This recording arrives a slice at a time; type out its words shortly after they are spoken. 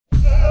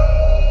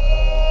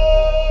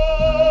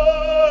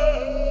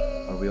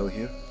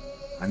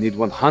need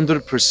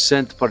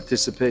 100%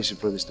 participation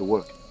for this to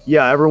work.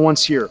 Yeah,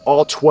 everyone's here.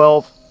 All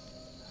 12.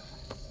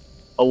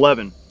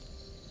 11.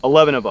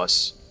 11 of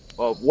us.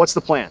 Well, what's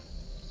the plan?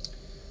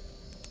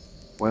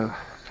 Well,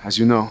 as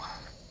you know,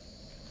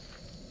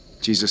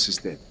 Jesus is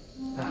dead.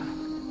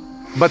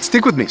 But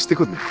stick with me,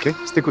 okay?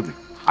 Stick with me.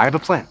 I have a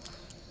plan.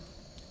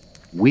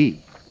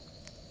 We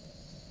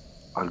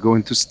are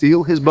going to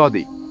steal his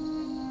body.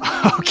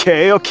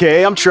 Okay,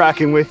 I'm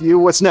tracking with you.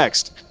 What's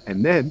next?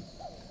 And then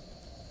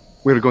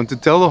we're going to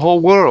tell the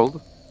whole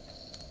world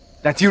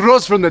that he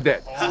rose from the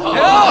dead.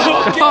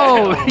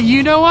 Oh,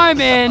 you know I'm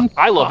in.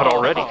 I love it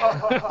already.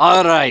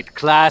 All right,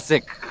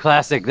 classic.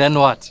 Then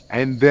what?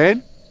 And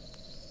then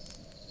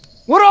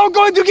we're all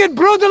going to get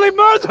brutally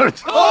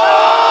murdered.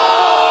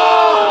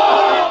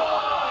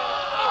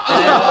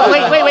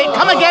 Wait,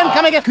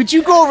 come again. Could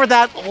you go over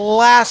that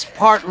last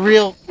part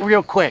real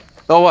quick?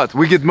 Oh, what?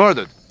 We get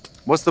murdered.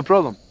 What's the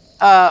problem?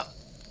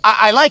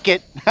 I like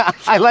it.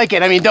 I like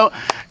it. I mean,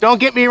 don't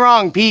get me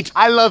wrong, Pete.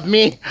 I love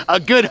me a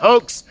good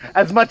hoax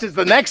as much as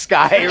the next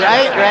guy,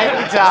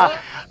 right?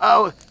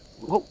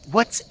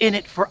 What's in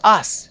it for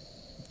us?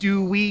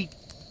 Do we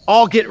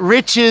all get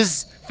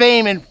riches,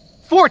 fame, and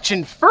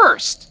fortune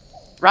first,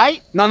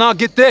 right? No,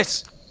 get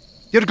this.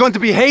 You're going to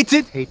be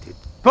hated,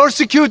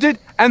 persecuted,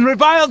 and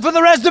reviled for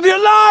the rest of your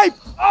life.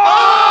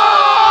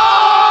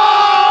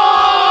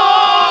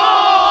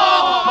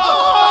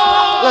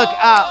 Look,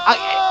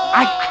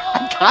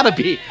 I gotta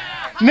be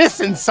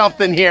missing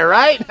something here,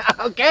 right?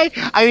 Okay?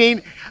 I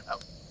mean,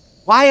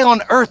 why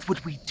on earth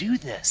would we do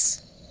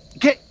this?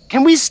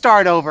 Can we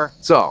start over?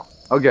 So,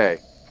 okay.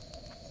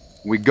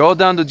 We go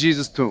down to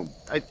Jesus' tomb.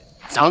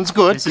 Sounds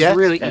good. This is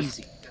really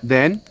easy.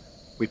 Then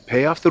we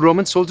pay off the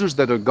Roman soldiers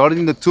that are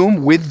guarding the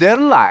tomb with their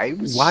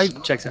lives.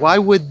 Why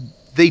would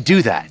they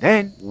do that?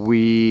 Then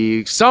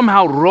we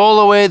somehow roll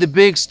away the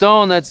big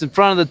stone that's in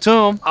front of the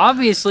tomb.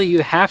 Obviously,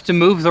 you have to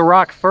move the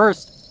rock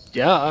first.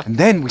 Duh. And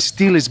then we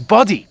steal his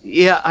body.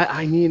 Yeah,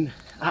 I mean,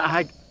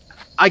 I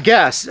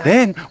guess.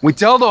 Then we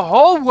tell the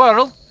whole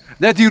world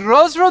that he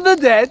rose from the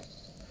dead,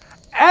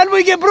 and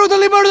we get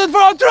brutally murdered for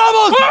our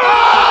troubles.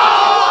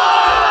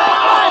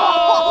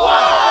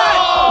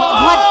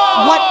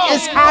 What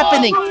is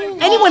happening?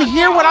 Anyone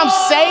hear what I'm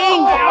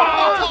saying?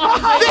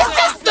 This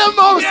is the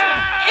most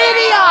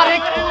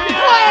idiotic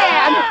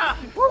plan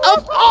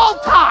of all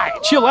time.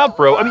 Chill out,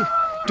 bro. I mean,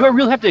 do I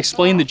really have to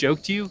explain the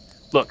joke to you?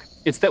 Look,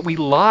 it's that we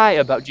lie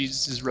about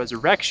Jesus'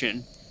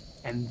 resurrection,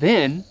 and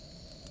then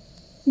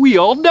we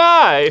all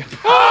die.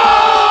 How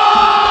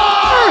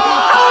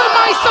am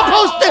I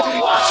supposed to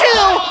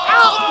chill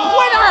out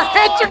when our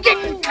heads are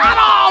getting cut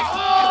off?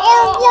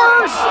 Or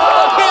worse?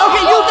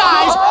 Okay, you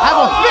guys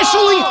have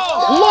officially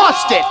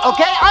lost it,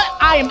 okay?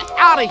 I am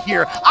out of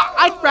here.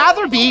 I'd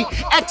rather be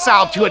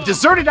exiled to a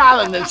deserted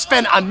island than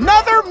spend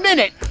another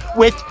minute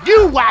with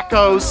you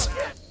wackos.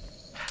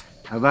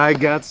 Have I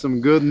got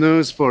some good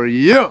news for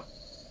you?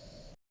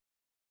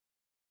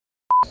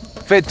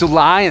 Fed to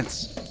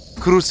lions,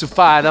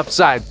 crucified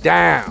upside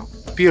down,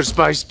 pierced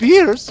by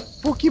spears,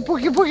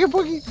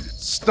 boogie,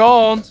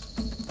 stoned,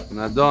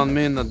 and I don't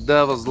mean the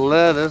devil's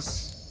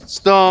lettuce,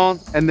 stoned,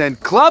 and then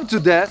clubbed to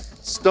death,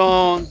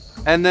 stoned,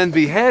 and then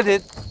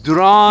beheaded,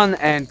 drawn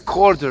and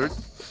quartered,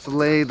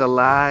 flayed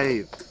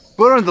alive,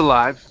 burned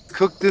alive,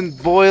 cooked in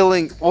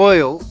boiling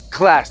oil,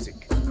 classic.